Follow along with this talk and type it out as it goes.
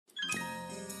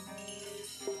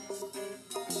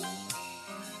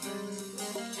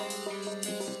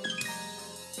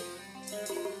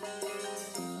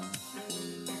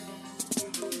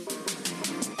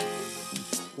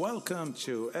Welcome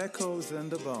to Echoes in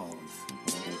the Bones.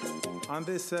 On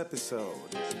this episode,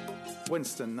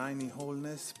 Winston, Niney,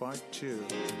 Holness, Part 2.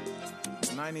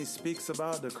 Niney speaks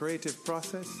about the creative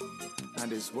process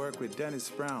and his work with Dennis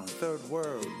Brown, Third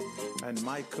World, and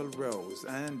Michael Rose,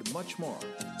 and much more.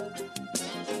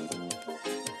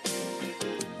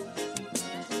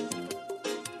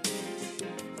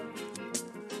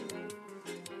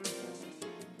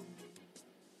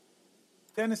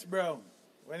 Dennis Brown,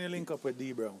 when you link up with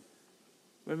D Brown?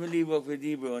 When we leave up with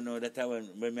D Brown now, that time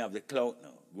when we have the clout now,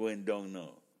 going down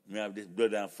now. We have this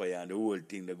blood and fire and the whole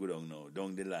thing that go down now,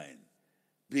 down the line.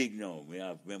 Big now. We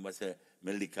have, remember say,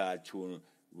 me lick our tune,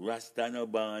 Rasta no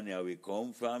Banya, we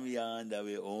come from yonder,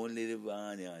 we only live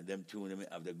on yonder. Them tune them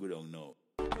have the go down now.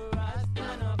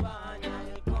 Rasta no Banya,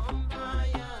 we come from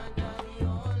yonder, we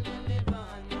only live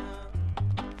on yonder.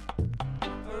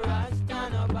 Rasta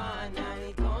no Banya,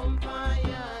 we come from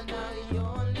yonder, we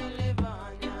only live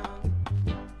on yonder.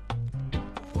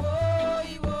 Woy,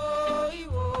 woy,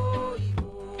 woy,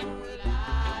 woy, la,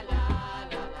 la,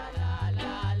 la, la, la,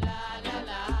 la, la, la,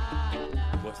 la.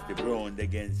 Bust the Brown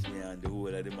against me and the whole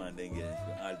of the man against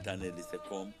me. Alternate they say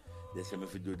come, they say me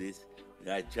if you do this.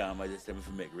 Like Charmer, they say me if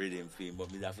you make rhythm for him,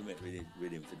 but me have to make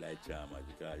rhythm for like Charmer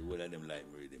because the whole of them like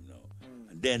me rhythm now.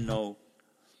 And then now,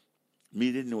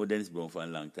 me didn't know Dennis Brown for a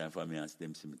long time for me and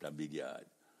Stem Smith a big yard.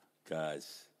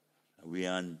 Because we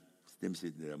and Stem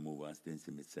Smith did a move and Stem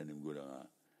Smith send him go down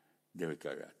Derek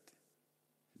Carrot.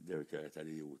 Derek Carrot are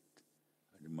the youth.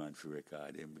 The man for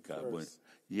record him because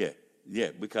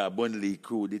because Bundley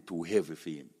crew did too heavy for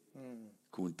him.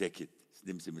 Couldn't take it.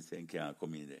 Stem Smith saying can't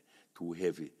come in there. Too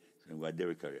heavy. So we got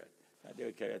Derek Carrot.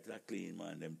 Derek Carrot is a clean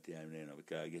man them time you know,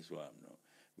 because guess what now?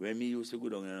 When me used to go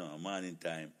down morning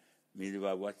time, me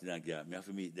never watching that guy. Me have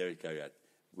to meet Derek Carrot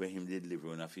when him did live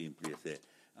on a film place there.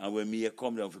 And when me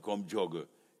come down to come juggle,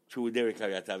 through Derek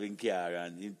Carrot having car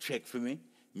and he check for me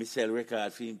sell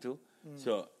record for him too.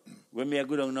 So when me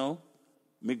go down now,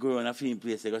 me go on a film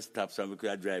place, I go stop some because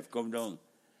I drive, come down.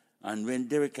 And when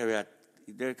Derek Carrot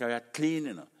clean,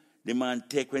 you know, the man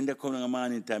take, when they come in the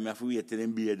morning time, I have to wait till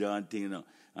them beard and thing, you know.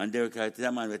 And Derek Carrot,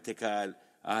 the man will take all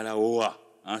the over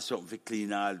and something for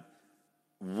clean all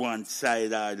one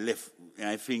side or left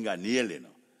and finger nail, you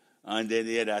know. And then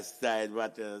the other side,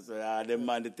 so the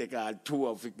man they take all two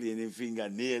of for cleaning finger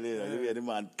nail, you know. Yeah. The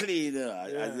man clean, you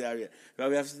know. So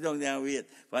we have to sit down there and wait.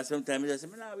 But sometimes I just say,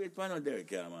 no, wait for no Derek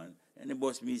Carrot, man. And the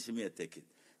boss me see me take it.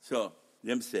 So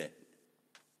them say,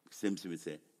 Stem Smith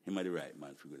say, him are the right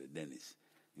man for go to Dennis.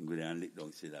 And go there and lick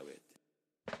down Silhouette.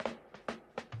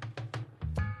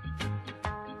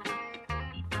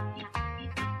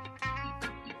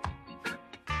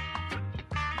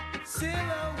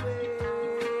 Silhouette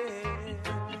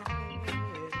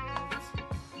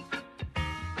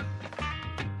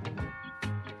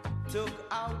took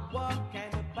a walk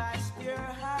and passed your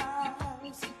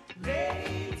house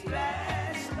late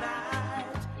last night.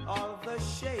 All the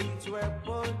shades were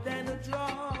pulled and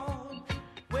drawn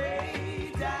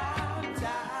way down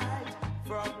tight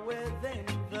from within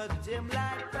the dim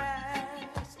light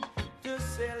past to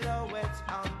silhouettes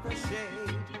on the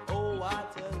shade. Oh,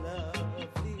 what a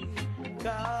lovely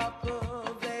couple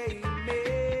they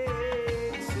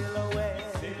made. Silhouette,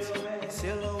 silhouette,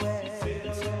 silhouette,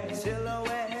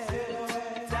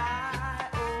 silhouette, die,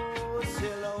 oh,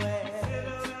 silhouette,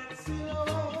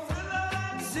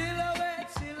 silhouette,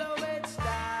 silhouette,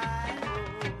 die,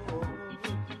 oh.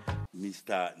 Me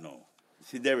start now.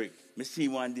 See Derek, me see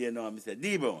one day now, I say,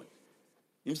 D-Brown.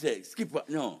 Him say, skip up,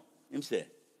 no. Him say,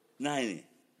 Niney,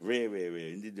 Ray.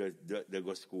 They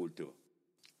go school too.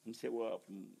 Him say, what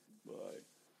happened, boy?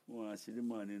 I want to see the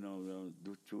man, you know,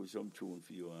 do some tune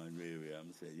for you and Ray. I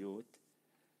say, youth?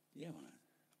 Yeah, man.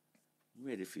 I'm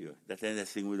ready for you. That's the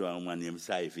thing we do a man named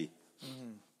Saify.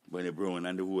 When the Brown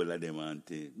and the whole of them and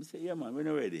things. I say, yeah, man, we're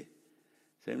not ready.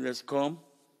 So him just come.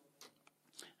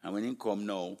 And when he come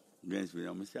now, I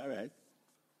say, all right,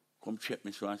 come check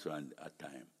me so and at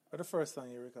time. What the first song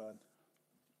you record?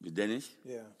 With Dennis?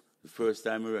 Yeah. The first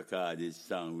time we record this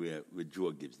song with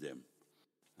Joe gives them.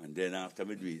 And then after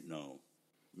me do it now,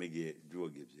 me get Joe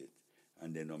gives it.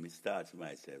 And then now me start for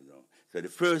myself now. So the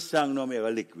first song now me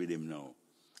ever lick with him now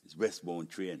is Westbound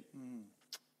Train.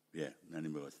 Yeah, none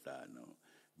of me will start now.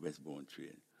 Westbound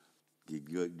Train.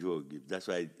 Joe gives. That's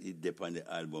why it dep on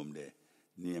the album there,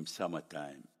 named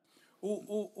Summertime.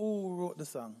 Who wrote the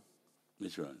song?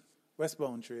 Which one?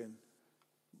 Westbound Train.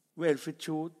 Well, for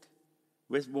truth,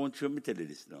 Westbound Train, me tell you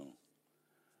this now.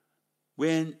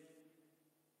 When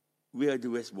we are the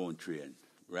Westbound Train,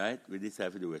 right? We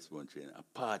decide for the Westbound Train. A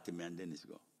party, me and Dennis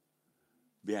go.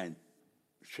 Behind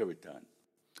Sheraton.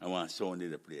 I want Sunday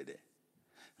to play there.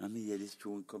 And me hear this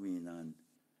tune come in, and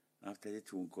after the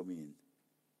tune come in,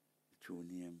 the tune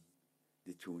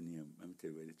name, let me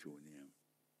tell you what the tune name.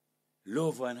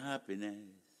 Love and Happiness.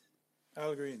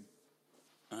 Al Green.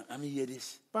 And me hear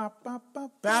this. Bop, bop,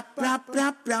 bop, Plap, plap,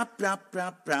 plap, plap, plap,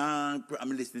 plap, plap.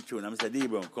 I'm listening to the tune. I'm saying,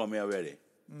 D-Brown, come here already.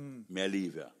 Me I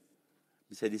leave here.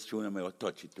 He said, this tune, I'm going to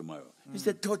touch it tomorrow. He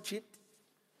said, touch it?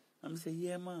 I'm saying,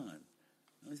 yeah, man.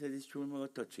 I said, this tune, I'm going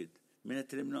to touch it. I not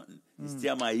tell him nothing. He stay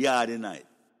at my yard tonight.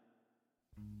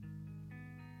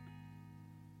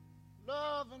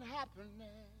 Love and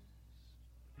happiness.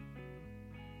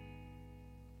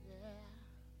 Yeah.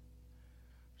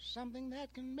 Something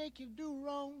that can make you do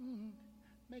wrong,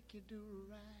 make you do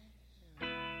right.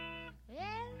 Yeah.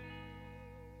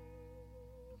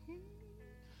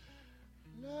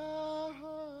 Love.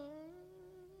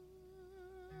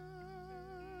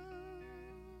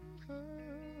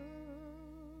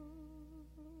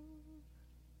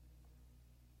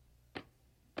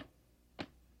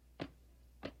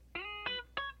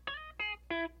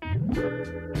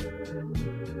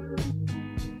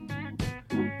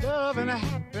 Love and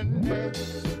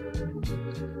happiness.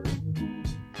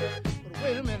 But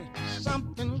wait a minute,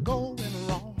 something's going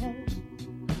wrong.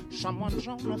 Someone's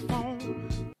on the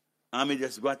phone. And me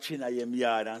just go in a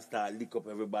yard and start lick up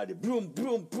everybody. Boom,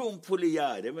 boom, boom, full of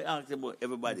yard. I ask about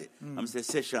everybody. I'm say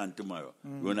session tomorrow.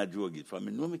 We're gonna drug it. For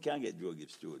me, no, me can't get drug it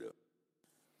studio.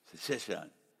 Say session.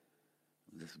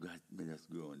 Me just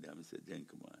go on there. I say,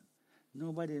 gentleman,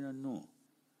 nobody don't know.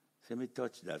 Say me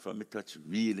touch that. For me touch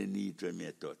really neat when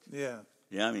me touch. Yeah.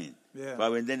 You know what I mean? Yeah.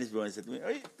 But when Dennis Brown said to me,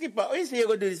 oh, Skipper, how you say you're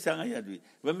going to do this song? And you do it.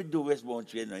 When me do Westbound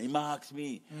Train, he asked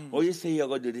me, how you say you're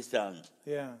going to do this song?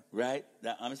 Yeah. Right?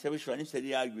 I said, which one? He said,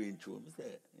 you're agreeing to. I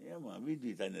said, yeah, man, we do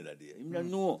it another day. He don't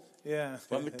know. Yeah.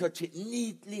 But me touch it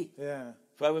neatly. Yeah.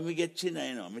 For when we get China,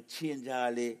 you know, me change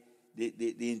all the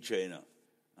intro, you know,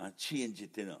 and change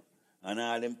it, you know. And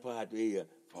all them part where you,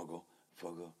 fogo,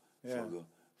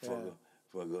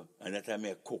 and that time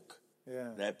I cook. Yeah.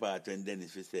 That part when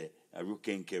Dennis will say, a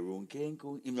rukenke,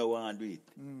 him no want to do it.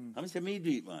 I say, me do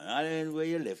it, man. And where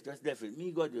you left, just left it.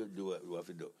 Me go do what you have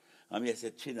to do. And me I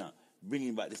said, China, bring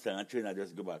him back this time, and China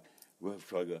just go back.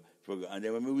 Forgo. And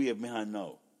then when me wave my hand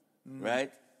now,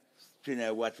 right?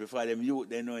 China watch before them youth,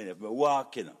 they know enough. Me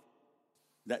walk, you know.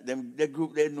 That them the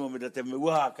group, they know me that if me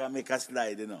walk and make a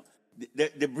slide, you know.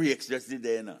 The brakes just did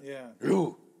there, you know. Yeah.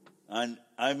 Roo. And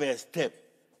I may step.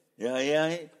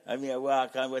 Yeah. I mean, I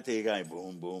walk and I take it,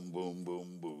 boom, boom, boom,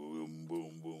 boom, boom,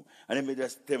 boom, boom. And then me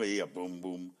just tell me, yeah, boom,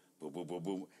 boom, boom, boom, boom,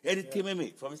 boom. Anything me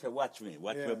make, for me say, watch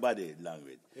my body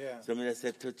language. Yeah. So me just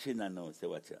say to China now, say,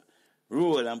 watch her.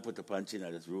 Roll and put up on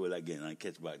China, just roll again and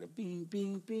catch back. The ping,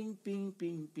 ping, ping, ping,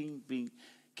 ping, ping, ping.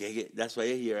 Okay, that's why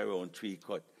you hear around 3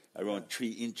 cut, around 3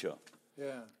 inch.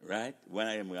 Yeah. Right? When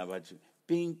I am about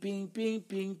ping, ping, ping,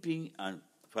 ping, ping, and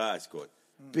fast cut.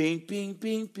 Ping, ping,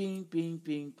 ping, ping, ping,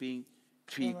 ping, ping,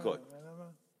 3 cut.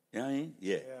 You know what I mean?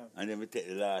 Yeah. And then we take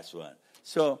the last one.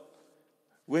 So,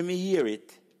 when me hear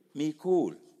it, me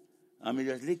cool. And me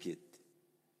just lick it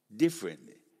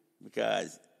differently.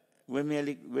 Because when me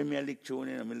lick tune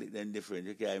in, I lick them different.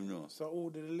 Okay, I know. So,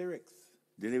 all the lyrics?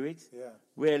 The lyrics? Yeah.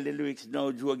 Well, the lyrics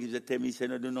now, Joe gives a tell me, say,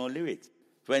 no, do no lyrics.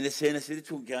 When they say, the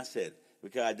tune can't sell.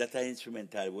 Because that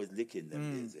instrumental was licking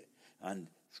them days. And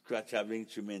scratch of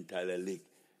instrumental a lick.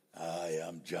 I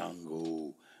am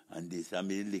Django. And this, I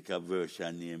mean, lick a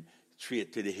version name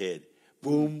straight to the head.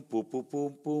 Boom, boom, boom,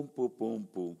 boom, boom, boom, boom,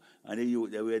 boom. And the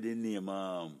youth, where the name,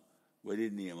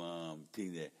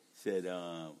 thing there, said,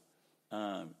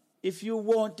 if you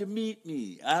want to meet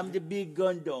me, I'm the big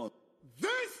gun down.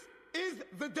 This is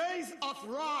the days of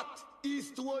wrath,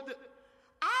 Eastwood.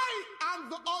 I am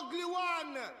the ugly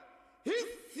one.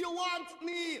 If you want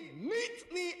me,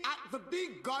 meet me at the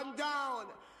big gun down.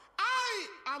 I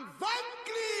am Van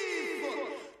Cleave.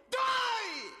 Die!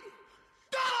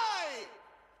 Die!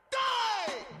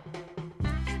 Die!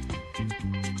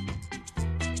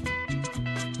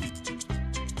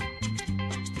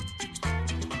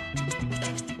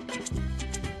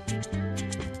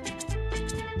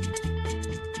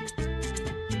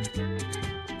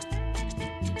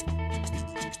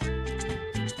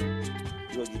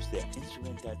 Joe gives the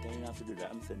instrumental thing, you have to do that.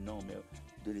 I'm saying, no, man,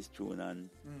 do this tune and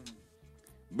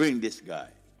bring this guy.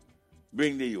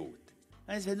 Bring the youth.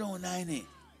 And he said, no, Niney,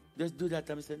 just do that.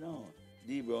 And I said, no,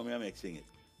 D Brown, I make sing it.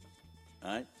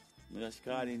 Alright? I just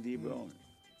call in D Brown.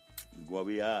 Go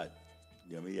over yard.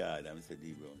 Go over yard. And I said,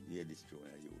 D Brown, hear this tune,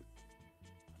 youth.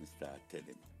 And start telling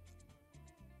him.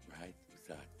 Right?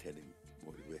 Start telling him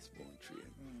about the Westbound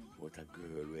Train. About a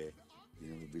girl where, you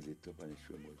know, we build it up on the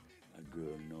show, but a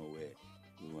girl know where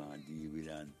we want to deal with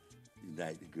and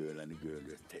like the girl, and the girl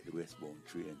just take the westbound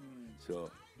train.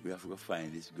 So we have to go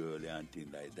find this girl there and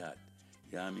things like that.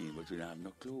 You know what I mean? But we don't have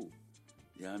no clue.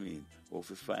 You know what I mean? Or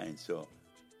we find, so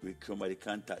somebody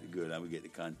contact the girl and we get the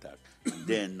contact. And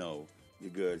then now, the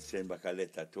girl send back a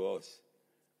letter to us.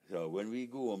 So when we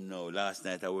go home now, last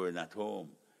night I wasn't at home,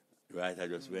 right? I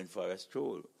just went for a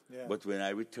stroll. Yeah. But when I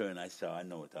returned, I saw a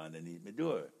note underneath my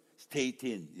door,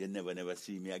 stating, you never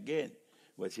see me again.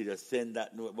 But she just sent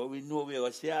that note, but we know we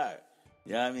was here.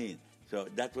 You know what I mean? So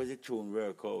that was a tune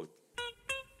workout.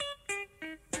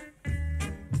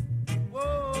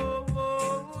 Whoa,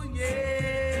 whoa,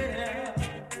 yeah.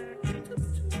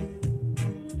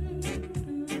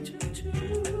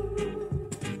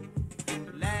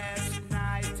 Last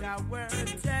night I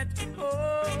weren't at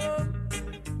home.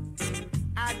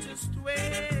 I just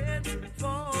went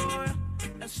for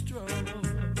a stroll.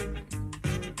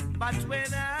 But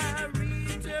when I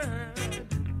returned,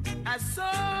 I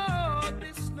saw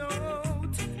this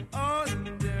note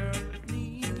underneath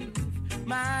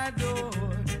my door,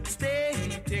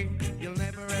 stating, you'll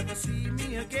never ever see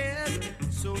me again.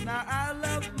 So now our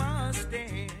love must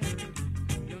end.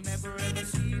 You'll never ever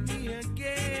see me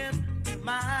again,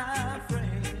 my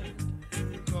friend.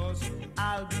 Because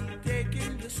I'll be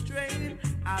taking the strain.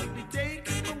 I'll be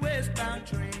taking the westbound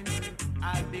train.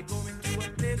 I'll be going to a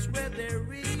place where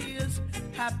there is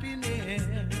happiness.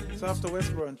 So after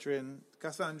westbound train,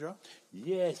 Cassandra?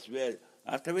 Yes, well,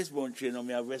 after westbound train, now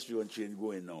we have westbound train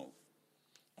going now.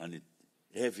 And it's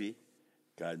heavy,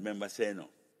 because remember saying no.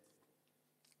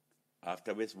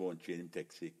 After westbound train, him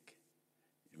take sick.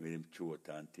 He made him throat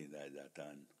and things like that.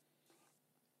 And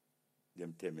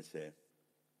them tell me, say,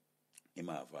 him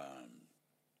have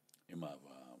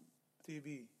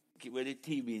TB. where the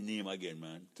TB name again,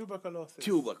 man? Tuberculosis.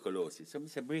 Tuberculosis. So I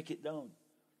say, break it down.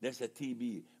 That's a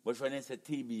TB. But when I say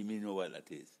TB, me know what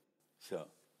that is. So,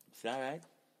 it's all right.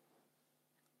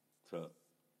 So,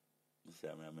 I say,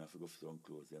 I have to go for some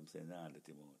clothes. I'm saying, nah, let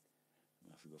him out.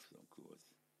 I have to go for some clothes.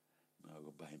 I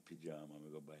go buy him pajamas. I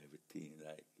go buy everything.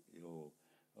 Like, you know,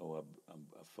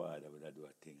 a father would do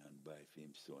a thing and buy for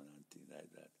him son and things like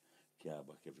that. Care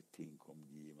back everything, come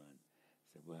give him and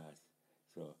say, boss.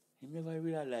 So, he never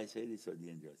realized that he's so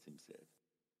dangerous himself.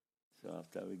 So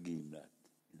after we give him that,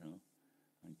 you know,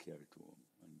 and carry it home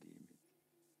and give him it.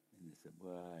 And he said,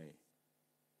 boy,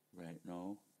 right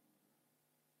now,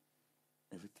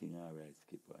 everything all right,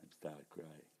 Skipper. And start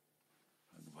cry.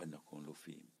 And why not going to look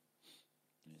for him?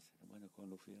 And he said, why not going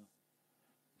to look for you?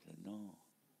 He said, no,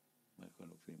 why not going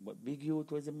to look for him? But Big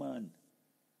Youth was a man.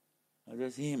 It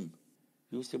was him.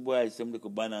 He used to boil some little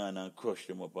banana and crush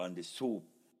them up on the soup.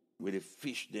 Where they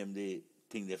fish them, they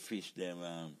think they fish them,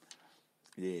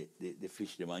 they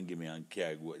fish them and give me and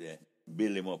carry go there,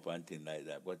 build them up and things like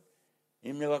that. But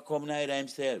him never come neither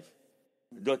himself.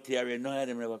 Dirty area, none of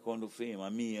them never come to fame.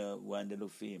 And me want to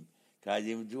look fame. Because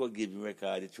him Joe give me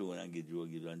record the tune and get Joe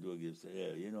Gibbs, and Joe Gibbs say,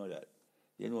 yeah, you know that.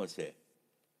 You know what say.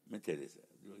 Let me tell you, sir.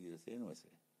 Joe Gibbs say, you know what say.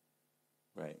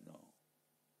 Right now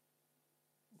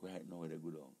they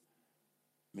go down.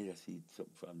 Me just see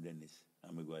something from Dennis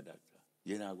and me go a doctor.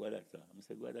 You know, go a doctor. I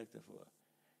say, go a doctor for her.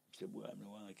 He said, boy, I don't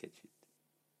want to catch it.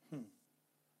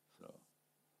 So,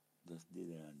 just did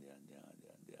it and there.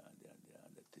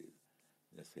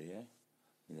 Just say, yeah?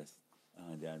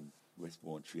 And then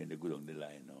westbound train, they go down the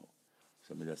line now.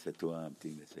 So I just say to him,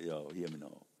 they say, yo, hear me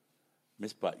now.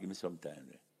 Miss Pat, give me some time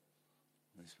there.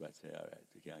 Miss Pat say, all right,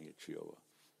 we can't get 3 hours.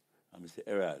 And I say,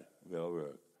 Errol, we will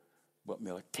work. But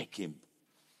I will take him.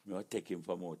 I will take him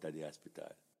from out of the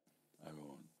hospital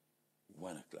around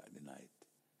 1 o'clock the night.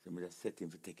 So I just set him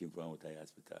to take him from out of the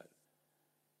hospital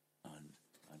and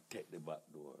take the back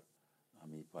door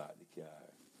and me park the car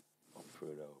up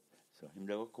further up. So him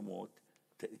never come out,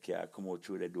 take the car, come out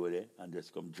through the door there and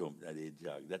just come jump at the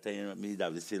jog. That time, you know, me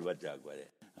have the silver jog there.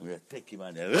 And we just take him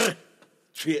and then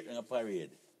straight in a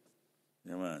parade.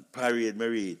 You know, man, parade me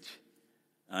reach.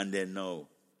 And then now,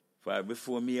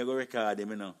 before me I go record him,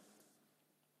 you know.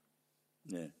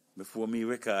 Yeah, before me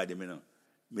record him, you know.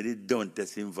 Me did done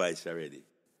test him voice already.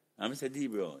 And I said, D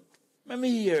Brown, let me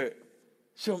hear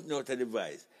something out of the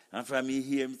voice. And from me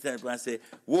hear him stand up and say,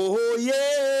 whoa,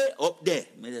 yeah, up there.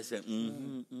 Me just say,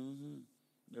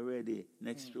 you're ready,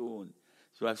 next tune.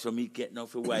 So after me get now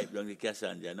for wipe down the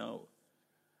Cassandra now.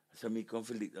 So me come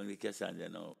for lick down the Cassandra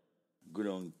now. Go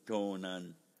down town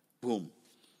and boom.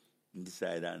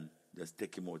 Decide and just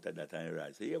take him out of that and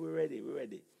ride. Say, yeah, we're ready.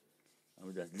 And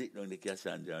we just lick down the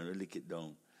Cassandra and we lick it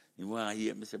down. You want to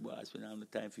hear me say, boss, we don't have no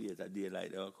time for you. It's a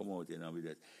daylight, they'll come out, you know, we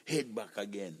just head back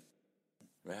again.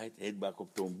 Right? Head back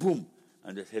up town, boom.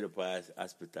 And just head up to the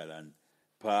hospital and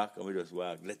park and we just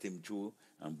walk, let him through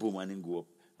and boom, and him go up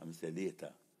And I said, later,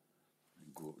 I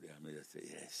go up there and I just say,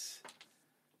 yes,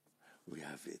 we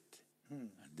have it. And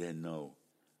then now,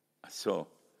 I saw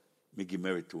me give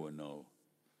Meritone now,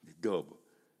 the dub.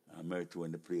 And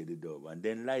Meritone, they play the dub. And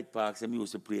then Light Parks, I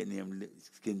used to play it named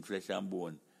Skin, Flesh and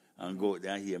Bone. And go out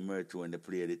there and hear Meritone, they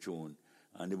play the tune.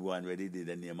 And the one where they did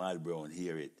the name Al Brown,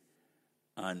 hear it.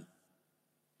 And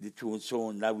the tune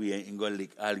sound that way in go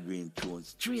lick Al Green tune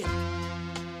straight.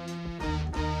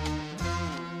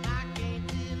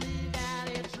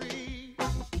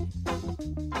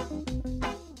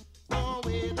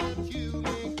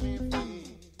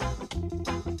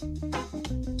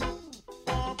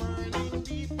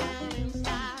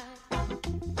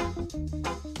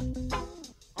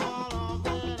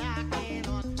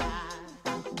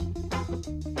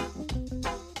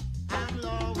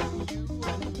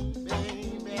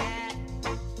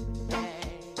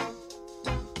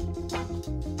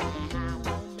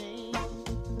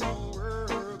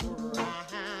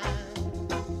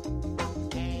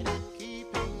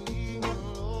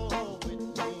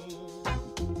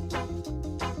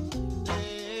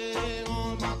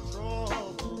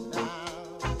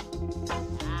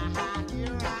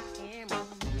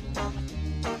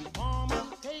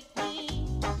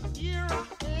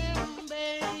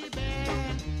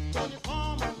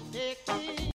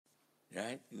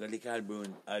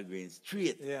 Al Green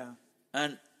straight. Yeah.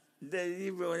 And then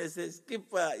everyone says,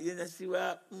 Skipper, you know, see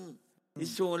what? It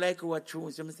sound like our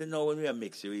tune. So I said, no, when we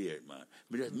mix you here, man.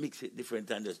 We just mix it different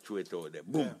and just throw it out there.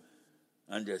 Boom.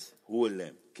 Yeah. And just hold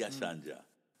them. Cassandra.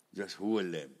 Just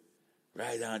hold them.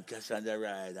 Ride on, Cassandra,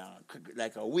 ride on.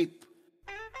 Like a whip.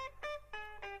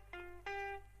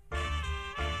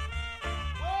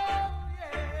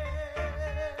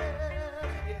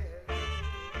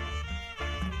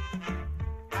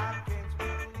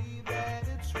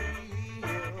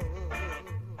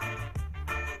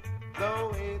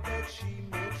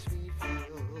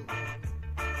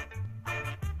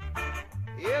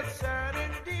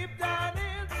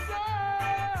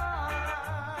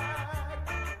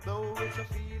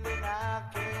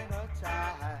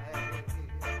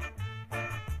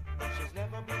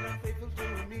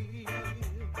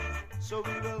 So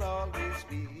we will always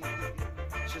be.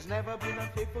 She's never been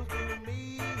unfaithful to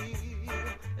me,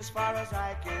 as far as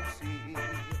I can see.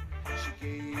 She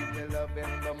gave me love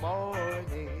in the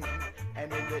morning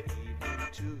and in the evening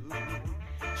too.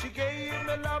 She gave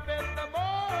me love in the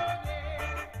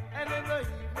morning and in the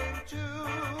evening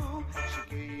too. She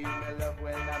gave me love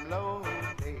when I'm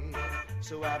lonely,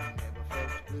 so I've never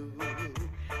felt blue.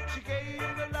 She gave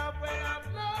me love when I'm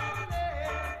lonely,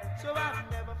 so I've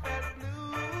never felt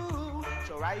blue.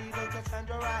 So ride on,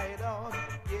 Cassandra, ride on.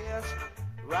 Yes,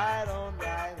 ride on,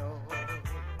 ride on.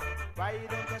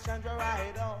 Ride on, Cassandra,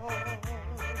 ride on.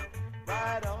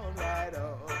 Ride on, ride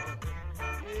on.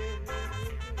 Yes.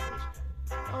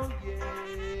 Oh, yes.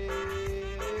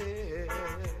 Yeah.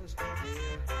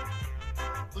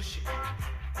 Push it.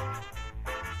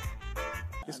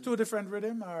 It's two different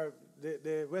rhythm, or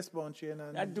the westbound chain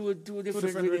and I do two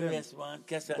different rhythm, yes, man.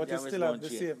 But you still have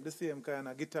the same kind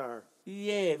of guitar.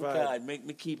 Yeah, because make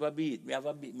me keep a beat. Me have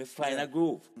a beat. Me find a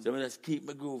groove. So I just keep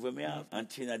my groove when me have. And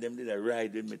Tina them did a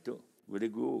ride with me too, with the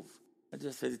groove. I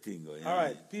just said the thing going. All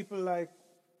right, people like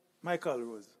Michael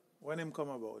Rose, when him come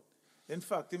about, in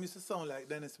fact, he used to sound like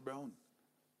Dennis Brown.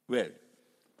 Well,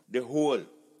 the whole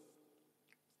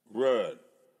world,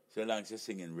 so long as you're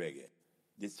singing reggae,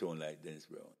 they sound like Dennis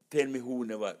Brown. Tell me who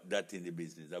never that in the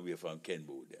business away from Ken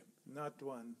Bo them. Not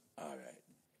one. All right.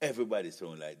 Everybody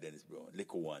sound like Dennis Brown.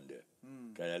 Little Wonder.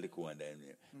 Kind of Little Wonder in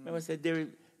there. Remember I said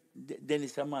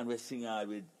Dennis a man was sing all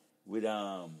with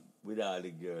all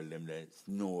the girls them that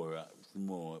Snore,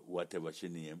 whatever she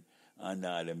name, and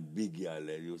all them big girls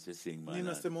that used to sing, man.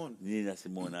 Nina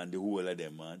Simone and the whole of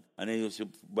them, man. And then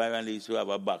Byron used to have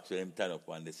a box so them turn up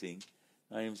and they sing.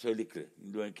 And him so little,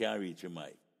 he can't reach the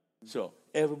mic. So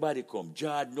everybody come.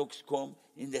 Jard Nooks come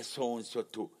in the sound so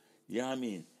too. You know what I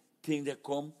mean? Thing they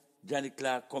come, Johnny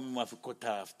Clark come in off cut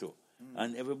off too.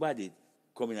 And everybody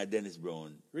coming at Dennis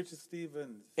Brown. Richard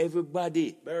Stevens.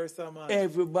 Everybody. Barry Salmon.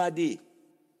 Everybody.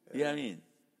 Yeah. You know what I mean?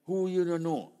 Who you don't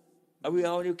know? Are we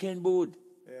only Ken Bood?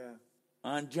 Yeah.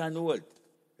 And John Holt.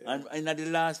 Yeah. And at the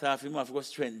last half, him have to go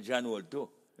strengthen John Holt too.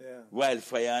 Yeah.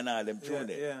 Wildfire and all them through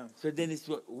there. Yeah. So Dennis,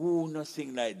 who not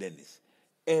sing like Dennis?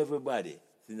 Everybody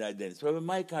sing like Dennis. So when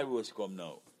Michael Rose come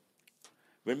now,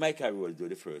 when Michael Rose do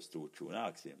the first two tunes, I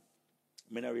ask him,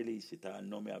 when I release it, I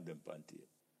know me have them panty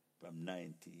from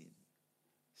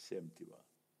 1971.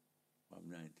 From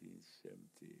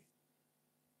 1970,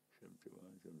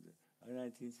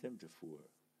 1974,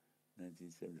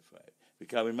 1975.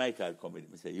 Because when Michael come with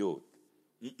him, I say, yo,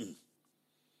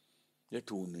 You're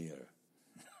too near.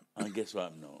 And guess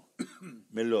what now?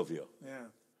 Me love you. Yeah.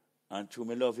 And true,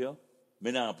 me love you.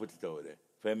 Me now put it out there.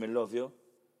 For me love you,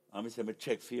 and me say me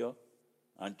check for you,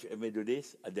 and if me do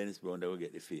this, and Dennis Brown will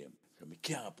get the fame. So me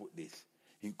can't put this.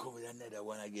 He come with another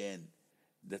one again.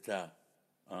 That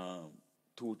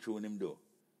two tune him do.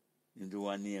 Him do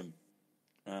one name,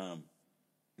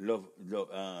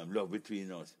 love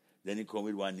between us. Then he come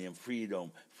with one name,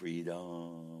 freedom,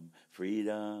 freedom,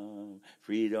 freedom,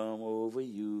 freedom over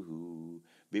you.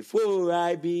 Before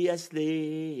I be a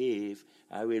slave,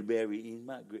 I will bury in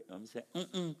my grave. I'm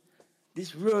saying,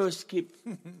 this verse skip.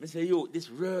 I say, yo, this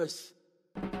verse.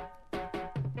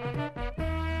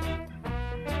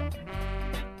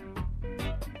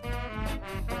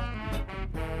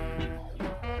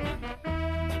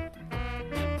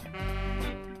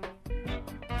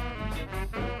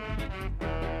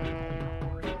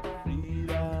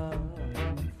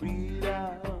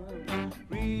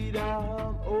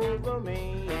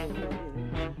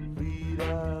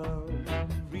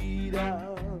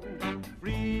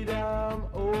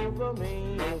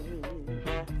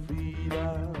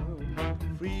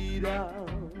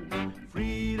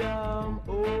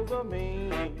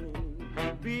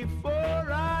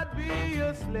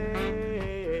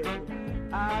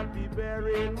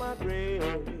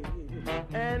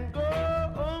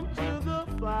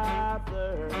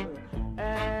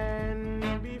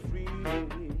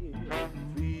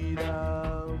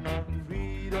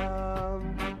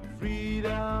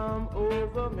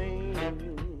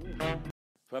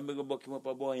 From me go buck him up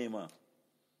a boy, man.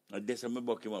 And that's how me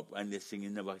buck him up. And they sing, he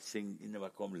never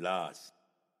come last.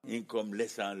 He come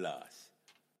less and last.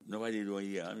 Nobody don't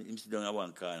hear. Him sit down at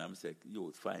one corner and say,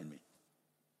 yo, find me.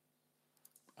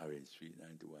 Orange Street,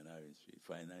 91, Orange Street.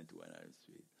 Find 91, Orange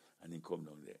Street. And he come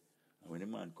down there. And when the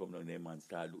man come down there, man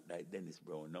start look like Dennis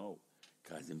Brown now.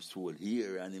 Because him soul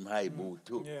here and him high boot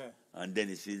too. Yeah. And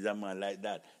Dennis is a man like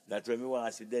that. That's when we want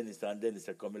to see Dennis, and Dennis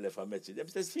come left a message. They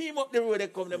say, see him up the road, they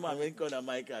come the man when he come to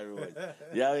Michael Road.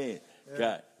 You know what I mean?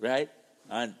 Yeah. Right?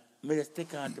 And me just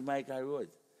take on to Michael Road.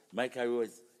 Michael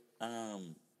Road,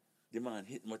 the man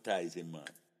hypnotized him, man.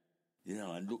 You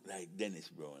know, and look like Dennis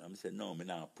Brown. I'm saying, no, me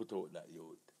now put out that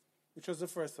youth. Which was the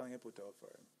first song you put out for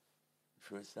him?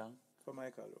 First song? For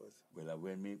Michael Rose.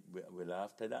 Well,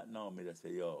 after that now, me just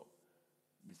say, yo,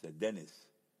 Mr. Dennis,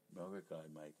 I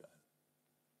record Michael.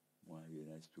 One year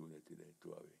in the studio today, 2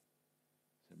 away.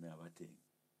 So me have a thing.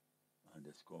 And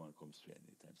just come straight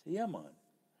anytime. Say, yeah, man.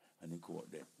 And he come out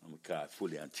there. And we car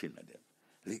fully and chin at them.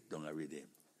 Lick down a rhythm.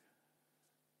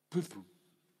 Poof, poof.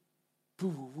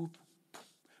 Poof, poof,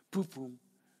 poof, poof.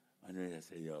 And then I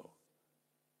say, yo,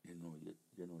 you know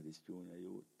this tune I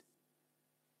youth.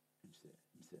 He said,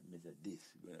 this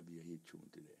is going to be a hit tune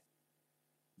today.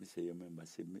 I say, you remember,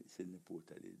 Sidney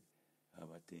Porter did have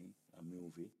a thing, a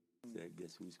movie. He said,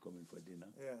 guess who's coming for dinner?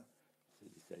 Yeah.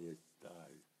 I said, this is your star.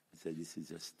 He said, this is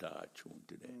your star tune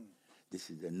today. This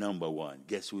is the number one.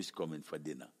 Guess who's coming for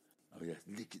dinner? I just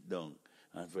lick it down.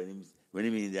 And when he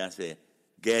mean there, I say,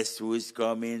 guess who's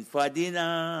coming for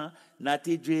dinner?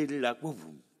 Natty drill like boom,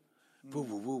 boom. Boom,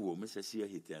 boom, boom, boom. I say, see your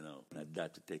hit here now. And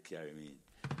that to take care of me.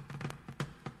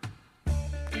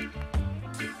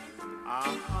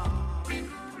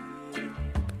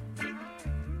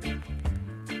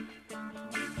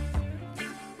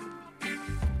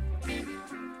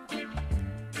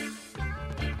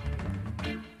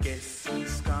 Guess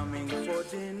who's coming for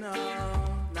dinner?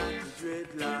 Not the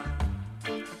dreadlock.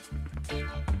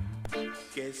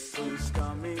 Guess who's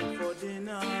coming for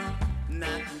dinner?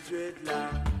 Not the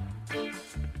dreadlock.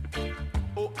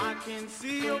 Oh, I can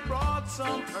see you brought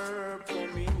some herb for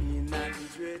me, not the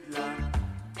dreadlock.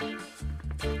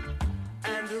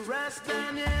 And the rest,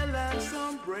 Daniel and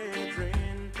some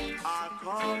brethren are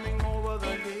coming over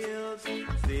the hills.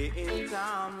 Stay in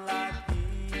town like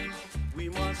these, we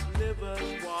must live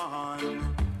as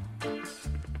one.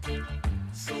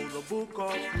 So the book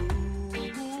of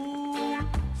rule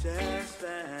shall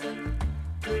stand.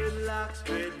 Dreadlocks,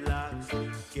 dreadlocks,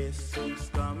 guess who's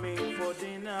coming for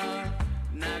dinner?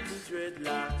 Not the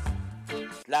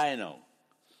dreadlocks. Sly now.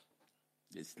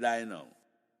 It's sly now.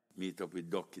 Meet up with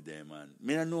Ducky them, man.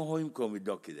 Me don't know how him come with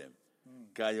Ducky them.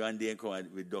 Because one day he come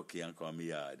with Ducky and come to my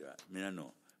yard. Right? Me don't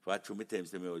know. For true, me tell him,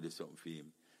 say me will do something for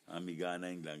him. And me go to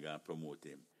England and promote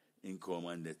him. He come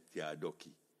and that yard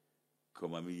Ducky.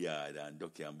 Come to my yard and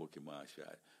Ducky and Bucky Marshall.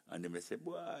 And then I say,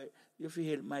 boy, you feel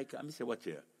help Michael? And I say, what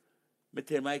here? I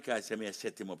tell Michael, I say, I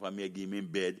set him up and I give him in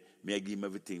bed. I give him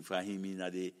everything for him in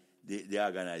the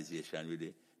organization with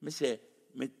it. I say,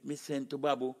 I send to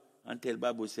Babu and tell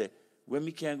Babu, say, when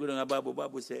me can't go down to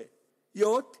Babu say,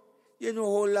 youth, You know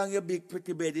how long your big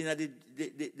pretty bed in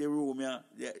the room, yeah?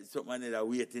 Something that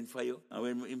waiting for you. And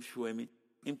when him show me,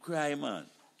 him cry, man.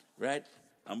 Right?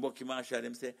 And Bucky Marshall,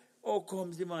 them say, how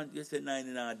comes the man? You say, 9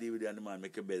 and a deal with the man,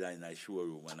 make a bed in a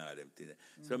showroom and all them things.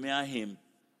 So me and him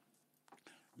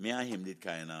did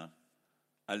kind of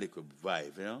a little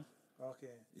vibe, you know?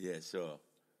 Okay. Yeah, so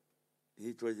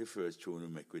it was the first tune we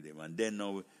make with him. And then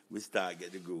now we start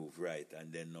get the groove right.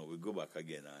 And then now we go back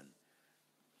again and,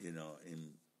 you know,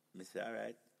 I say, all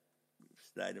right,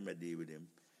 started my deal with him.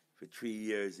 For 3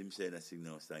 years, him saying a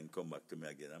signal, so he come back to me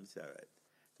again. I'm say, all right,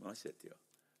 I'm set you.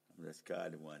 I'm just call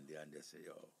him one day and just say,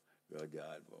 yo, we have the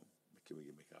album. We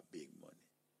make a big money.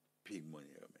 Big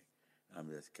money we make. I'm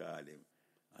just call him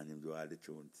and him do all the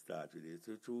tunes, start with it.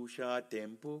 So too short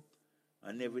tempo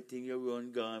and everything you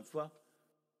run gone for.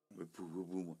 We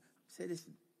boom. I say,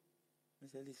 listen.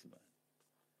 Man.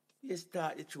 You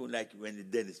start the tune like when the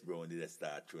Dennis Brown did a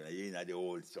start tune. You know the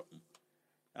old something.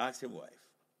 Ask him wife.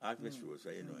 Ask Miss Rose, so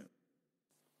you know him.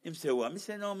 Him say, what? I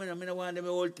say, no, man, I don't want them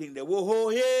old thing there. Whoa, ho,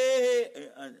 hey.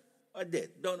 And I dead.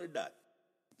 Done with that.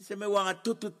 He say, I want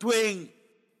a twing.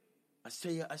 I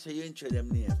say, you intro them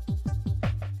name.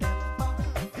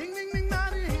 Ding, ding, ding, da,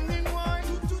 ding, ding, one.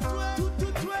 Twang.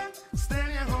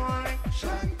 Stand your horn.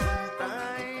 Shang,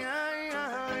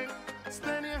 aye.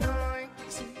 Stand your horn.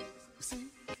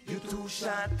 See, you too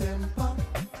short temper.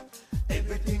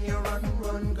 Everything you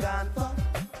run, gone for.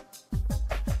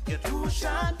 You too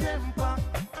short temper.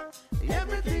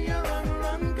 Everything you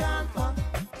run, gone for.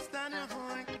 Stand your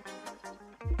horn.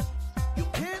 You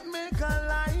can't make a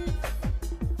life,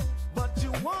 but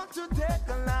you want to take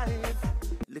a life.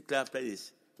 Look after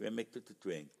this. We make to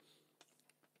twang.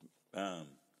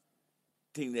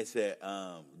 Thing they say,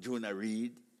 Jonah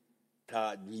Reed,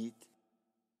 Todd Beat.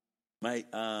 My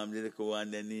the little one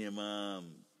the name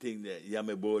thing that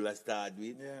Yamebola start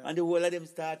with. Yeah. And the whole of them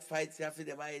start fights after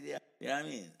them idea. You know what I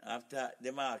mean? After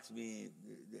them ask me,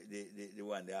 the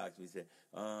one they asked me, say,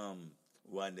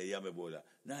 one the Yamebola.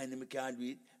 No, I can't do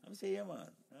it. I'm saying, yeah,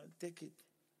 man, I'll take it.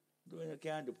 Do what you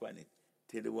can do on it.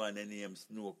 Till the one the name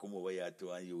Snow come over here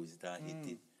to and use it and hit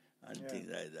it and things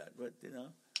like that. But, you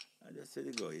know, I just let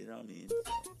it go, you know what I mean?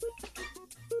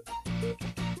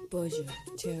 Buzzure,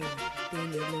 Terror,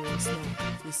 being your lowest now.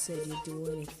 You said you'd do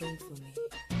anything for me.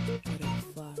 But how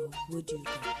far would you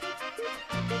go?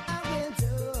 I will do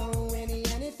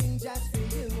anything just for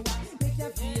you. Make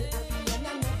you feel happy and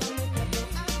I never make you pay.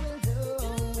 I will do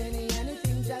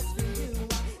anything just for you.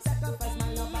 Sacrifice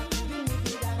my love and give me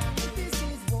that. This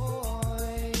is war.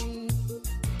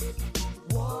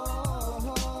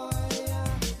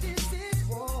 This is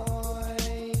war.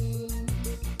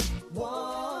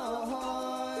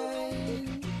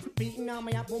 Beating on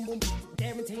me up, boom boom.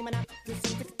 Guarantee me not to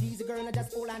see the easy girl and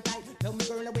just hold on tight. Love me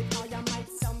girl with all your might.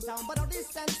 Sometime but all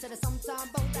distance, sometime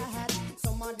about the hat.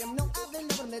 Some of them know I've been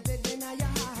never let it in your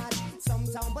heart.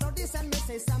 Sometime but all distance, me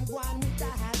say some go on with the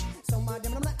hat. Some of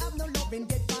them don't have no love in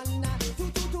get one.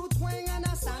 Two twang and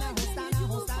a stand.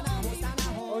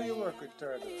 Oh, you work with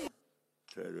Third World.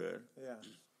 Third World? Yeah.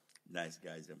 Nice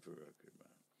guys and for work with, man.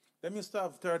 Them used to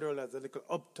have Third World as a little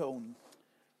uptown.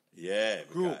 Yeah,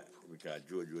 group. Because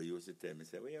Jojo used to tell me,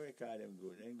 say, where you call them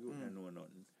good? They ain't good, they know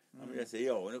nothing. I'm just say,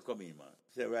 yo, when you come in, man.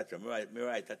 Say, right, me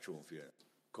write a tune for you.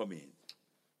 Come in.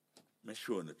 Me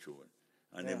show the tune.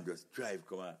 And them just drive,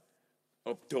 come on,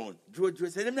 uptown. Jojo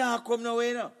say, them not come no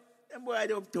way, no. Them boy,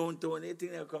 the uptown, they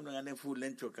think they'll come down and then food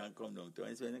lunch truck can come down.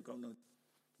 And so when they come down,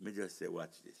 me just say,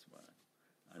 watch this, man.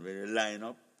 And when they line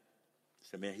up,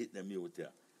 so me hit them mute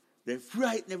here. They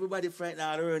frighten everybody, frighten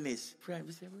all earnest. Frighten,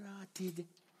 we say, we're rotted.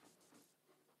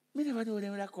 Me never know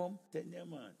them when I come. Tell them,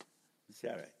 man. I say,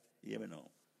 all right, hear me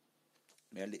now.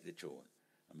 Me I lick the tune.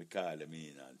 And me call them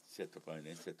in and set up and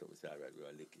then set up. I say, all right,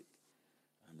 we'll lick it.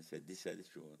 And I said, this is the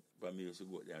tune. But me used to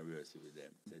go there and rehearse it with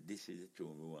them. I said, this is the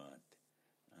tune we want.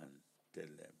 And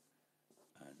tell them.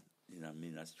 And, you know, me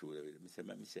not true with them. I said,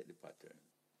 let me set the pattern.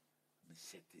 I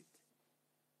set it.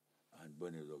 And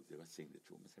Bunny Love, they were sing the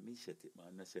tune. I said, me set it,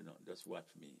 man. I said, no, just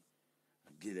watch me.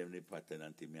 And give them the pattern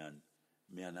until me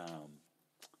and I'm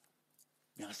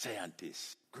a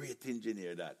scientist, great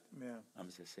engineer that. Yeah. I'm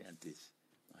a scientist.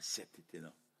 I set it, you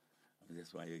know. I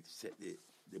just want you to set the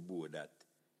board that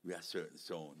we have certain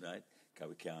sound, right? Because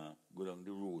we can't go down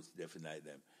the roads, definitely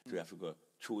them. So we have to go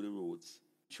through the roads,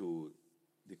 through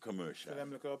the commercial. So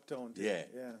them look uptown. Yeah.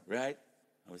 Right?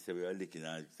 And we say we are licking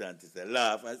and scientists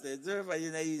laugh. I said, Surfer,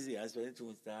 you're not easy. And so when the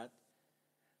tune start,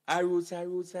 I roots. Yeah,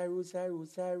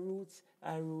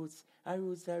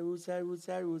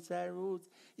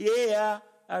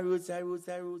 I roots.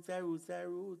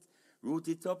 Root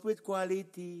it up with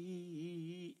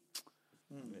quality.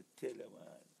 I tell you,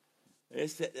 man. They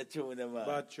set the tune, man.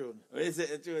 Bad tune. When they set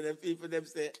the tune, the people them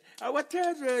say, "Oh, what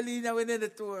third really now when in the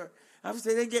tour?" I'm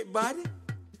saying they get bad.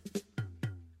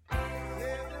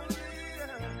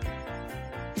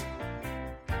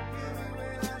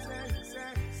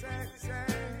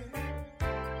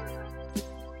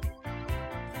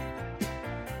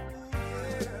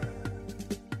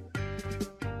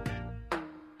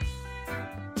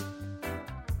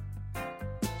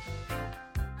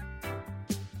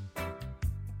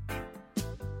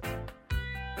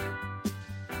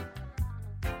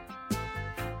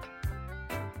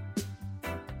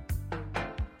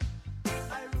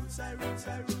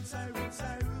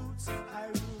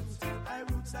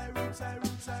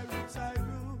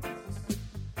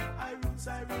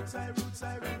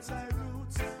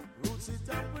 Roots it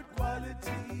up with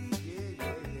quality,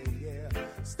 yeah.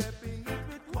 Stepping it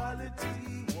with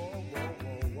quality,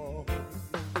 whoa.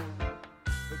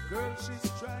 The girl,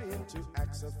 she's trying to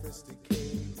act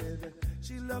sophisticated.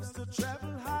 She loves to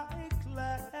travel high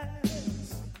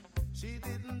class. She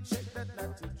didn't check that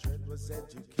Natty Dread was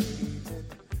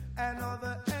educated, and all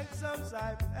the exams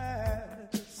I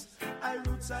passed. I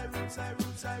roots.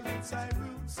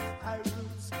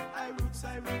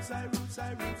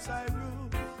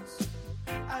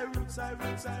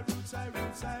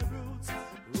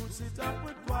 Roots it up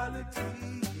with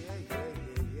quality,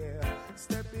 yeah.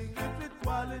 Stepping it with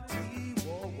quality,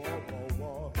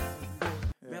 whoa.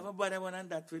 We have a better one on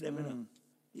that with them, you know.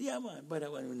 Yeah, man,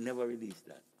 better one will never release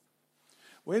that.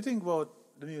 What do you think about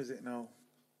the music now?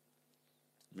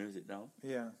 Music now?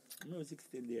 Yeah. Music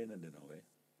still there, no way.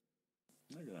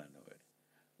 I don't know way.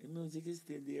 The music is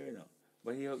still there, you know.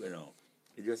 But you know,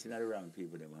 it's just not the wrong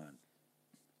people, them hand.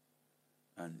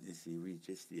 And you see, reach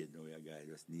a stage now, your guy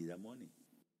just need the money.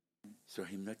 So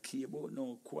him not care about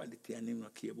no quality and him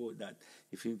not care about that.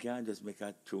 If him can't just make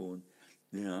a tune,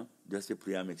 you know, just to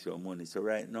play and make some money. So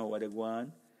right now, what they go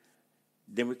on,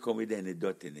 then we come with any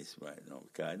dirtiness right now.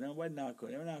 Because now we're not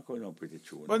going on pretty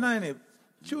tune. But Niney,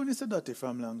 tune is a dirty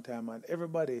from long time, and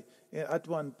everybody at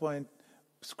one point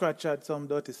scratch out some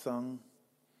dirty song,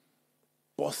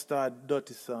 Bustard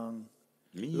dirty song,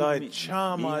 Lloyd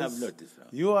Chalmers, have dirty song.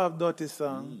 You have dirty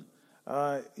song.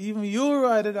 Even you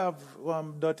rather have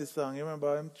one dirty song. You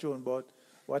remember him tune about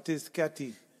what is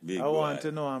Catty? Big I boy. want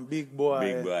to know, I'm Big Boy.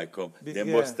 Big boy come. Then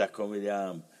yeah. Buster come with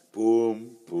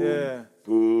boom, Yeah.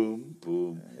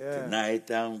 boom. Yeah. Tonight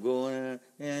I'm gonna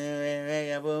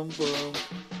boom, boom.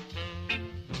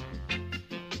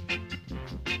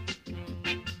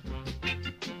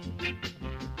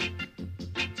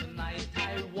 Tonight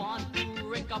I want to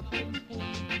wreck a boom boom.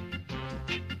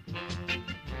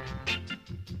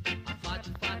 A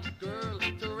fat girl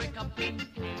to wreck a boom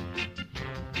boom.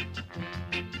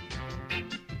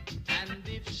 And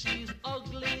if she's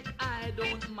ugly, I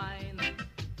don't mind.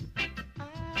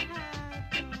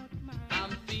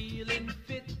 I'm feeling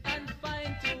fit and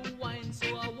fine to wine,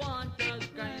 so I want a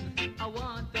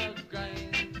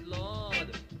grind,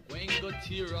 Lord. When go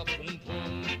tear up boom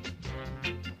boom.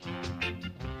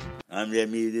 And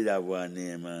then me did have one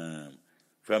name.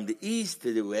 From the east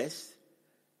to the west,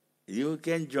 you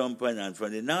can jump on, and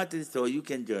from the north to the south, you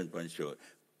can jump on shore.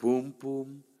 Boom,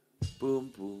 boom,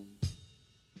 boom, boom.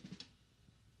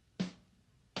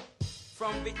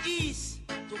 From the east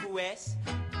to the west,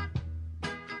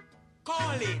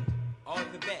 calling all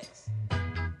the best.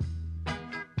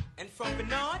 And from the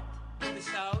north to the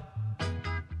south,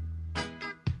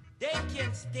 they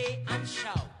can stay and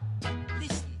shout.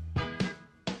 Listen.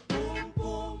 Boom,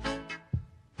 boom,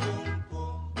 boom,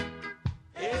 boom.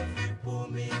 Every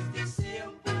boom is the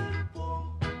same. Boom,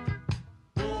 boom.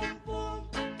 Boom, boom,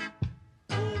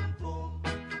 boom, boom.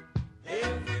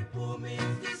 Every boom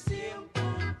is the same.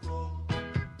 Boom, boom.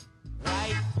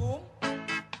 Right boom,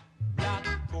 black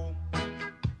boom.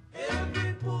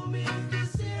 Every boom is the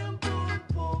same. Boom,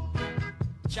 boom.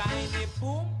 Shiny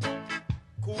boom,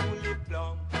 coolie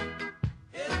plum.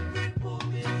 Every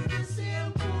boom is the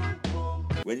same. Boom, boom.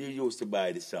 When you used to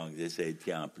buy the songs, they say it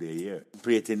can't play here.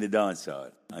 Play it in the dance hall.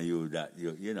 And you Yeah.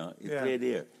 play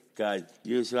there. Because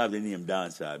you used to have the name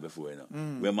dance hall before, you know.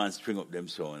 Where man string up them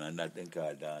song and that then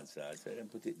called dance hall. So then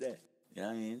put it there. You know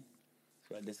what I mean?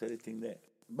 So that's the thing there.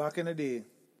 Back in the day,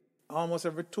 almost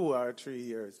every 2 or 3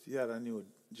 years, you had a new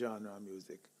genre of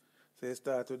music. So you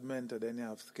start with Mentor, then you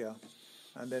have ska.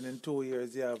 And then in 2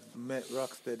 years, you have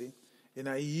Rocksteady. In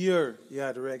a year, you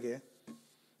had reggae.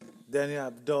 Then you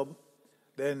have dub.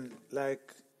 Then,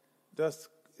 like, just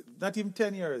not even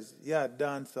 10 years, you had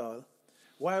dancehall.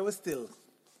 Why we still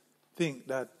think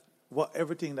that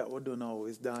everything that we do now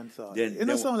is dancehall? It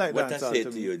doesn't sound like what dancehall I said to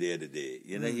to me. you the other day,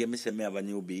 you know, hear me say me have a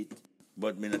new beat.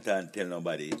 But me not tell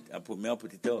nobody. I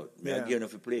put it out. Me Yeah. I give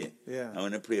enough to play. Yeah. I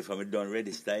want to play for me done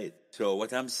register it. So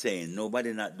what I'm saying,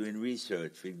 nobody not doing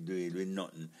research for doing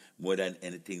nothing more than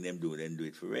anything them do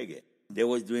it for reggae. They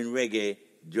was doing reggae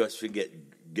just to get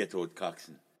out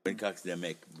Coxsone. When Coxsone they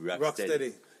make rock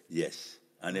steady. Yes.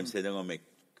 And them say they're gonna make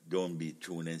don't be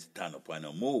tune and stand up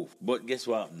and move. But guess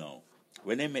what now?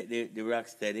 When they make the rock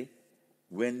steady,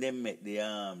 when they make the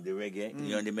reggae,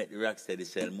 you know, they make the rock steady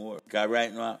sell more. Because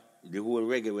right now, the whole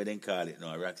reggae, what they call it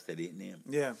now, rock steady name.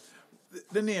 Yeah.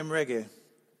 The name reggae,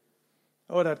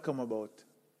 how that come about?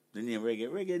 The name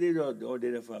reggae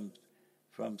did it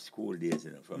from school days,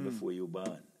 you know, from before you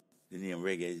born. The name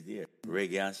reggae is there.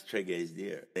 Reggae and strega is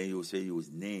there. They used to use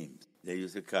names. They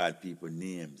used to call people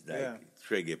names like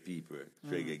strega people,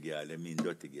 strega girl, they mean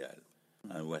dirty girl,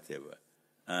 and whatever.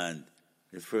 And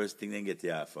the first thing they get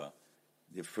it off of,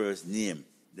 the first name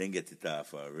they get it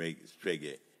off of,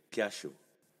 strega, cashew.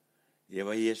 You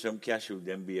ever hear some cashew,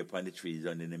 them be upon the trees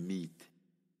under the meat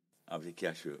of the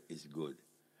cashew is good.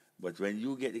 But when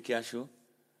you get the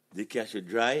cashew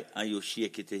dry and you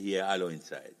shake it to hear hollow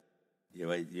inside.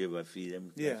 You ever feel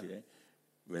them? Yeah. Cashew there?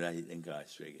 When I hit them call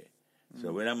strega.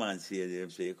 So when a man say them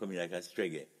say you come in like a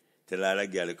strega, tell a lot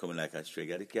of girls come in like a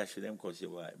strega, the cashew them cause you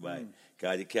why?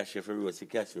 Because the cashew for roast the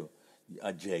cashew,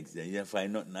 a jegs then you don't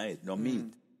find nothing nice, no meat.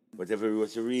 But if you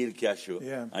roast a real cashew,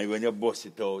 and when you bust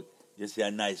it out, you see a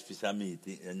nice piece of meat,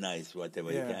 a nice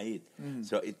whatever you can eat.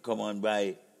 So it come on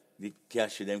by the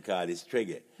cashew them call it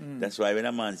strega. That's why when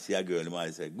a man see a girl, the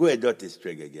man say, go ahead, dirty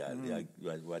strega girl,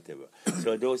 whatever.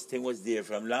 So those things was there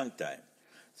from long time.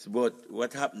 So, but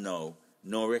what happened now?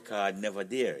 No record never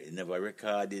there. It never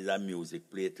recorded a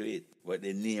music play to it. But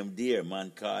the name there,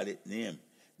 man called it name.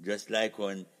 Just like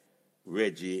when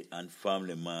Reggie and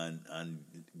Family Man and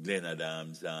Glenn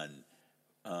Adams and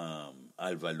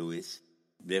Alva Lewis,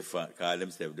 they call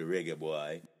themselves the reggae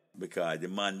boy because the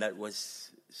man that was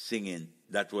singing,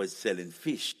 that was selling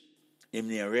fish, him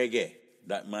named Reggae.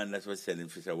 That man that was selling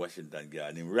fish at Washington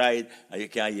Garden, him ride and you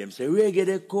can hear him say, reggae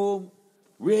they come,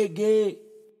 reggae.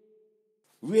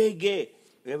 Reggae.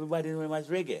 Everybody know him as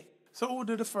reggae. So who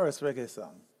did the first reggae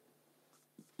song?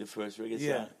 The first reggae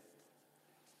song?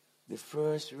 The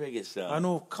first reggae song. I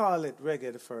know call it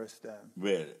reggae the first time.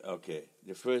 Well, okay.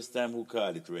 The first time who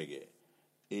called it reggae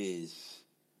is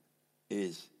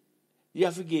you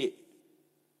have to get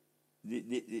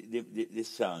the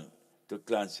song to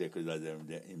Clancy because of him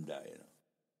die, you know.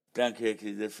 Clancy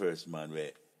is the first man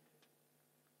where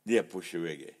they push the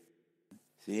reggae.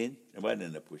 See? Nobody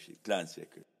didn't push it. Clancy.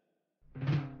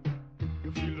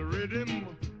 You feel the rhythm,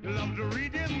 you love the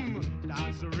rhythm,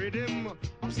 dance the rhythm,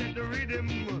 upset the rhythm,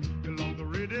 you love the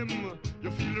rhythm, you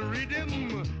feel the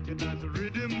rhythm, you dance the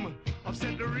rhythm,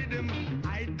 upset the rhythm.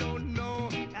 I don't know,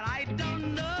 and I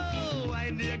don't know,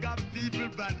 I near got people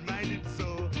bad-minded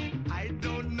so. I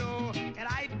don't know, and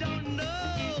I don't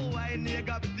know, I near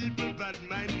got people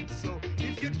bad-minded so.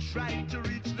 If you try to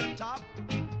reach the top,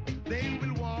 they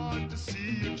will want to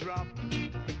see you drop.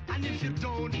 And if you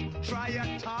don't try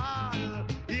at all,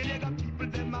 here they got people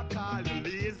them a call you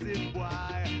lazy boy.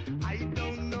 I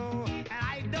don't know, and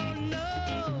I don't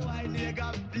know. I near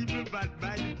got people bad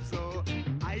minded so.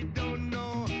 I don't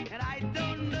know, and I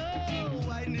don't know.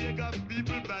 I near got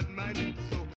people bad minded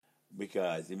so.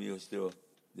 Because him used to,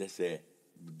 they say,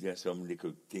 there's some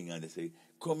little thing and they say,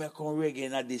 come here, come reggae,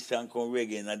 not this song, come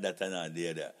reggae, not that and not the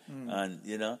other. And,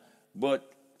 you know,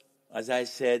 but as I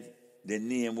said, the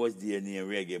name was the name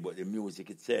reggae, but the music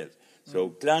itself. So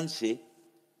Clancy,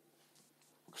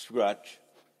 Scratch,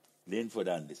 Linford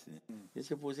Anderson. You're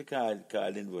supposed to call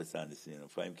Linford Anderson, you know,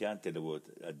 for him can't tell about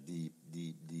a deep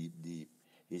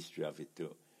history of it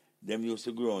too. Them used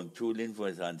to grow on through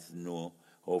Linford Anderson know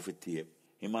how to tape.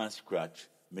 Him and Scratch,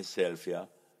 myself here,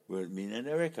 were me in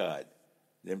the record.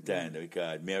 Them time the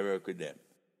record, me I work with them.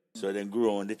 So then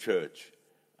grow on the church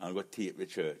and go tape the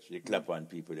church. They clap on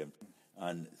people them.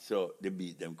 And so the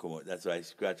beat them come out. That's why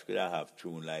Scratch could have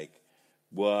tune like,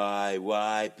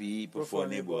 why people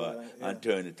funny boy, and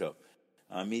turn it up.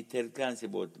 And me tell Clancy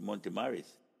about Monty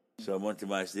Morris. So Monty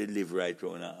Morris, they live right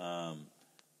around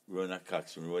a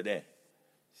Coxsone Road there.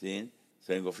 See?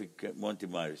 So he go for Monty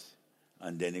Morris.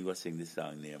 And then he go sing the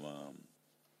song name,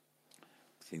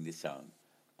 sing the song.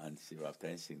 And see, after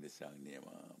he sing the song name,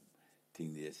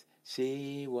 thing this,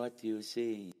 say what you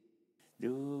say.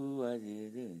 Do what you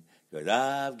do. Because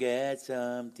I've got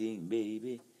something,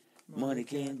 baby, money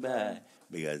can't buy.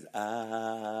 Because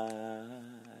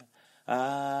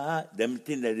them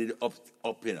things that did up,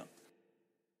 you know.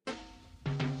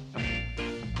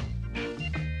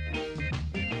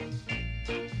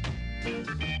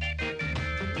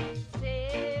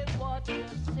 Say what you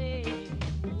say.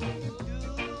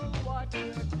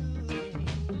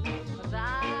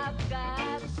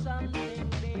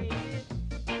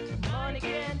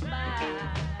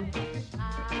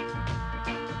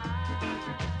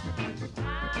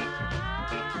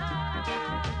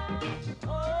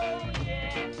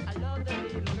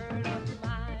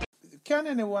 can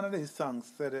any one of these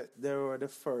songs say that they were the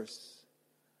first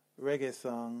reggae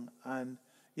song? And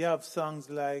you have songs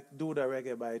like Do the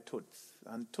Reggae by Toots.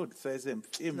 And Toots says him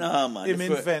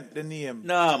invent the name.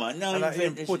 No, man. No,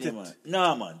 invent this put name, it. man.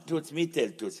 No, man. Toots, me tell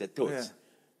Toots, say Toots. Yeah.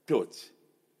 Toots.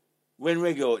 When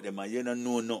reggae out there, man, you don't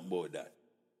know nothing about that.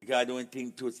 Because I don't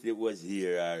think Toots that was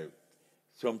here or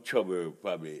some trouble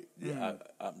probably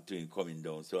happened to him coming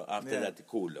down. So after that, it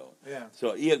cool down. Yeah.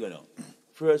 So here you go.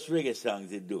 First reggae songs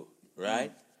they do,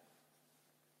 right?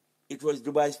 It was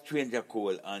Dubai Stranger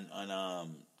Cole and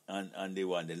the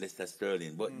one, the Lester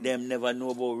Sterling. But them never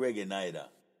know about reggae neither.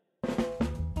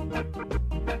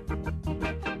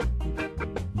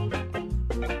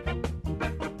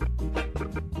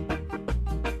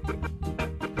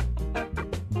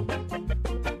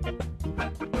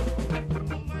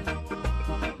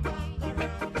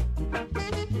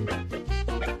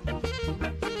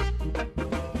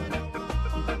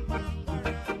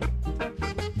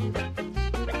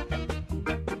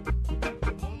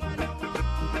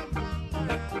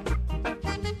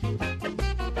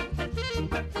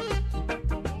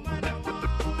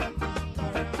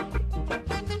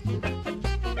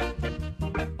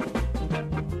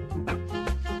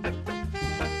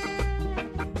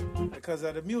 Because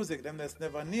of the music, them just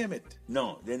never name it.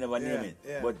 No, they never name it.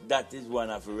 Yeah. But that is one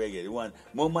of the reggae. The one,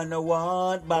 Mama no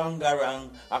want bangarang.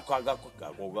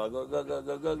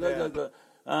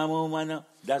 Mama no.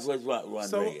 That was what one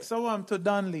reggae. So to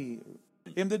Don Lee,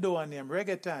 him the do one name,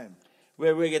 Reggae Time.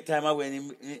 Well, reggae time I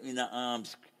went in the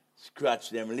scratch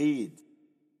them lead.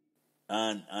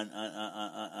 And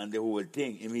the whole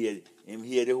thing. Him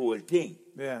hear the whole thing.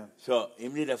 Yeah. So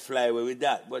him did a fly away with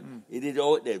that. But he did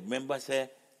out there. Remember say,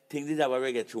 think did have a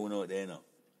reggae tune out there, you know.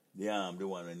 The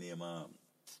one with name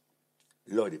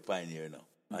Lordy Pioneer, you know.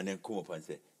 And then come up and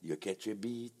say, you catch a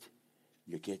beat,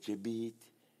 you catch a beat,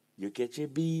 you catch a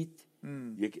beat.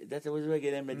 That's what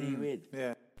reggae them deal with.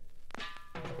 Yeah.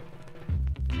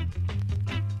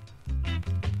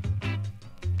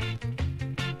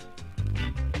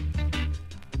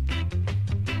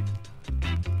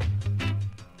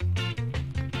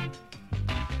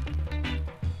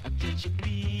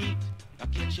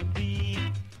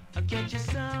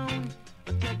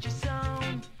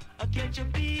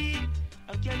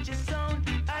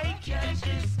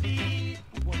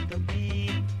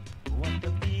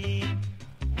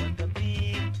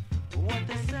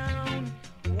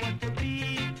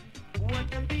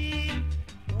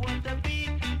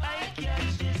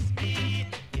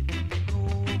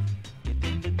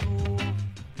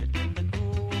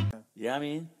 You know what I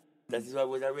mean? That is why it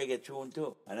was a reggae tune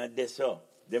too. And that's so.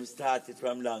 Them started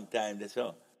from long time, that's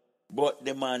so. But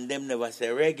the man, them never say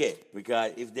reggae.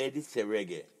 Because if they did say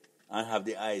reggae and have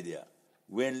the idea,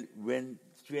 when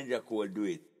Stranger Cole do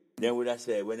it, they would have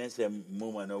said, when they say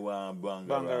Mama no want bang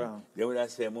around, they would have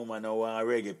said Mama no want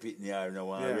reggae pitney or no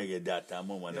want reggae that and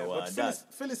Mama no want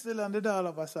that. Phyllis still on the doll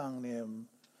of a song named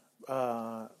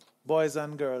Boys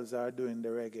and Girls Are Doing the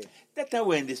Reggae. That's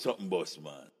when the something boss,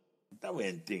 man. That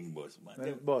when thing boss,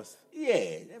 man. Boss? Yeah,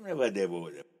 they never did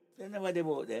about them. They never did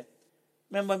about them.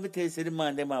 Remember me tell you, the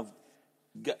man, them have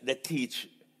got the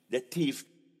thief,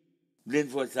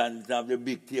 Blindfoot and have the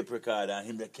big tape recorder and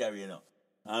him they carry, you know.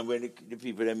 And when the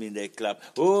people them in they clap,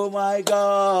 oh my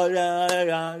God,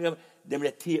 them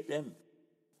they tape them.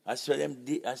 I saw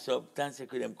Tansy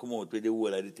them come out with the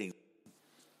whole of the thing.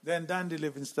 Then Dandy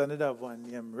Livingston did have one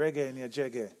named Reggae in Your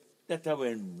Jagger. That's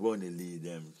when Bonnie lead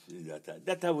them.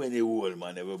 That's when the whole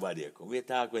man, everybody come. We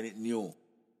talk when it new.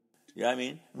 You know what I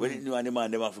mean? When it new and the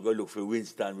man, them have to go look for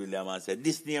Winston William and say,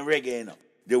 this name reggae, you know,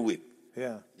 the whip.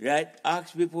 Yeah. Right?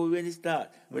 Ask people when it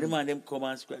start. When the man, them come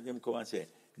and scratch, them come and say,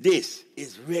 this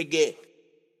is reggae.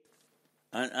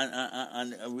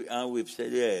 And whip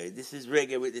said, yeah, this is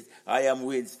reggae with this. I am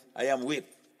whip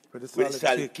with a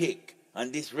solid kick.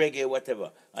 And this reggae,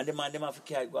 whatever. And the man, them have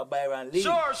to go buy and leave.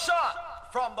 Sure shot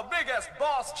from the biggest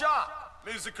boss job.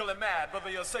 Musically mad, whether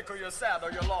you're sick or you're sad or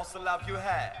you lost the love you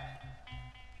had.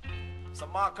 So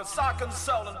Marcus Sock and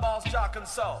Soul and Boss Jock and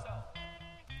Soul.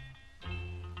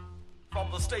 From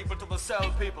the staple to the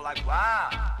cell, people like, wow.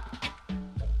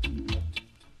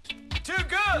 Too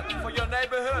good for your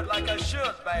neighborhood like I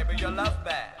should, baby. Your love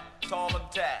bad, tall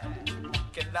and tan.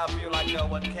 Can love you like no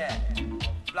one can.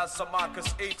 Plus some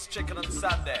Marcus eats chicken on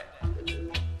Sunday.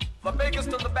 The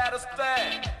biggest and the baddest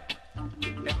thing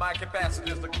in my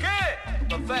capacity is the kid,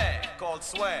 the thing called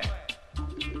swing.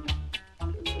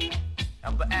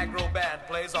 And the aggro band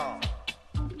plays on.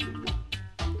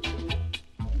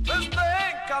 This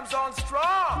thing comes on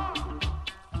strong.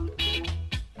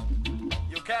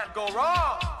 You can't go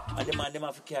wrong. And the man, them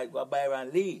have to go buy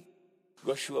and leave.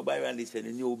 go show Byron Lee said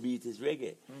the new beat is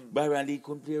reggae. Byron Lee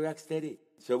couldn't play rock steady.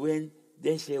 So when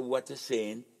they say what you're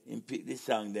saying, and pick the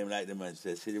song, them like the man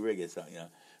says, see the reggae song, yeah.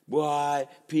 Boy,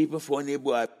 people funny,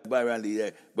 boy, Byron Lee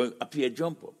there, but appear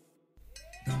jump up.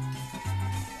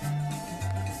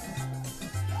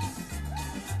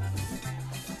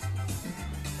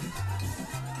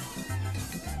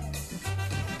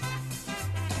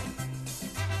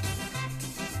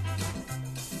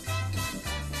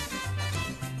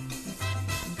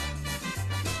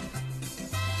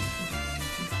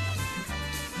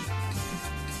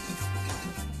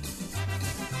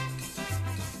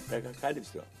 Like a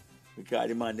calypso. Because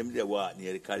the man, them they walk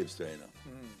near the calypso, you know,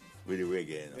 with the reggae,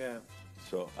 you know. Yeah.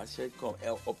 So I said, come,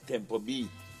 up-tempo beat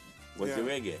was the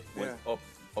reggae, was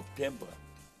up-tempo.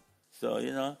 So,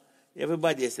 you know,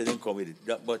 everybody said them come with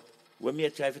it. But when me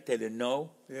try to tell you no,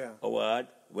 award,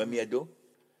 when me do,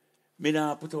 me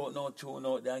not put out no tune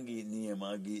out and get name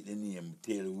and get the name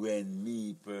till when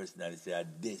me personally say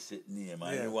this name.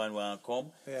 And anyone want to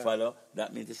come, follow,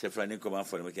 that means to say friend come and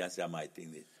follow, me can say I might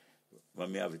think this. When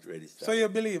me have it ready. So you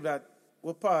believe that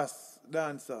we pass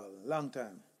dancehall long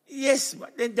time? Yes,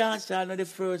 but the dancehall not the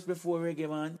first before reggae,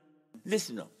 man.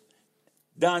 Listen now.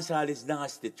 Dancehall is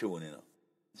nasty tune, you know.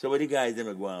 So what the guys them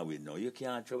are going with now, you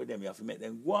can't trouble them, you have to make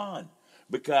them go on.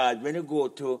 Because when you go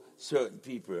to certain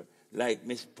people, like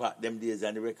Miss Pat, them days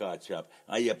on the record shop,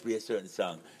 and you play a certain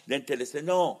song, then tell us,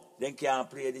 no, then can't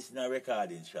play this in a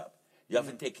recording shop. You have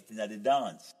to take it in the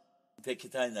dance. Take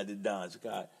it in the dance,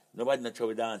 because nobody not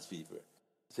trouble dance people.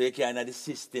 So you can't have the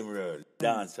system world,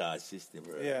 dancehall system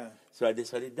world. Yeah. So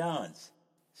that's how they dance.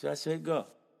 So that's how it go.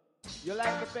 You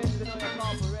like the fence, you know you're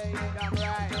corporate, damn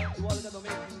right. You all got to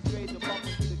make things great, you pop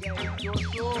into the game. You're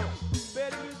sure.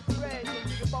 Better music great,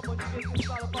 you can pop on the face, you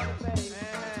fall upon the face. Man,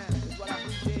 that's what I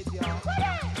appreciate, y'all.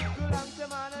 Too long the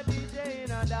man a DJ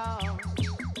in a down.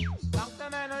 Long the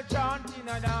man a chant in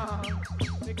a down.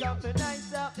 We come to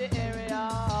nice up the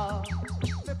area.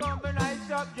 We come to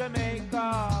nice up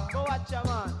Jamaica. Go watch your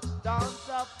man. Dance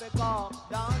up the car,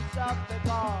 dance up the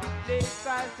car. Please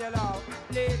cast your love,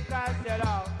 please cast your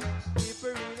love. People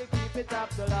really keep it up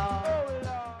to love. Oh,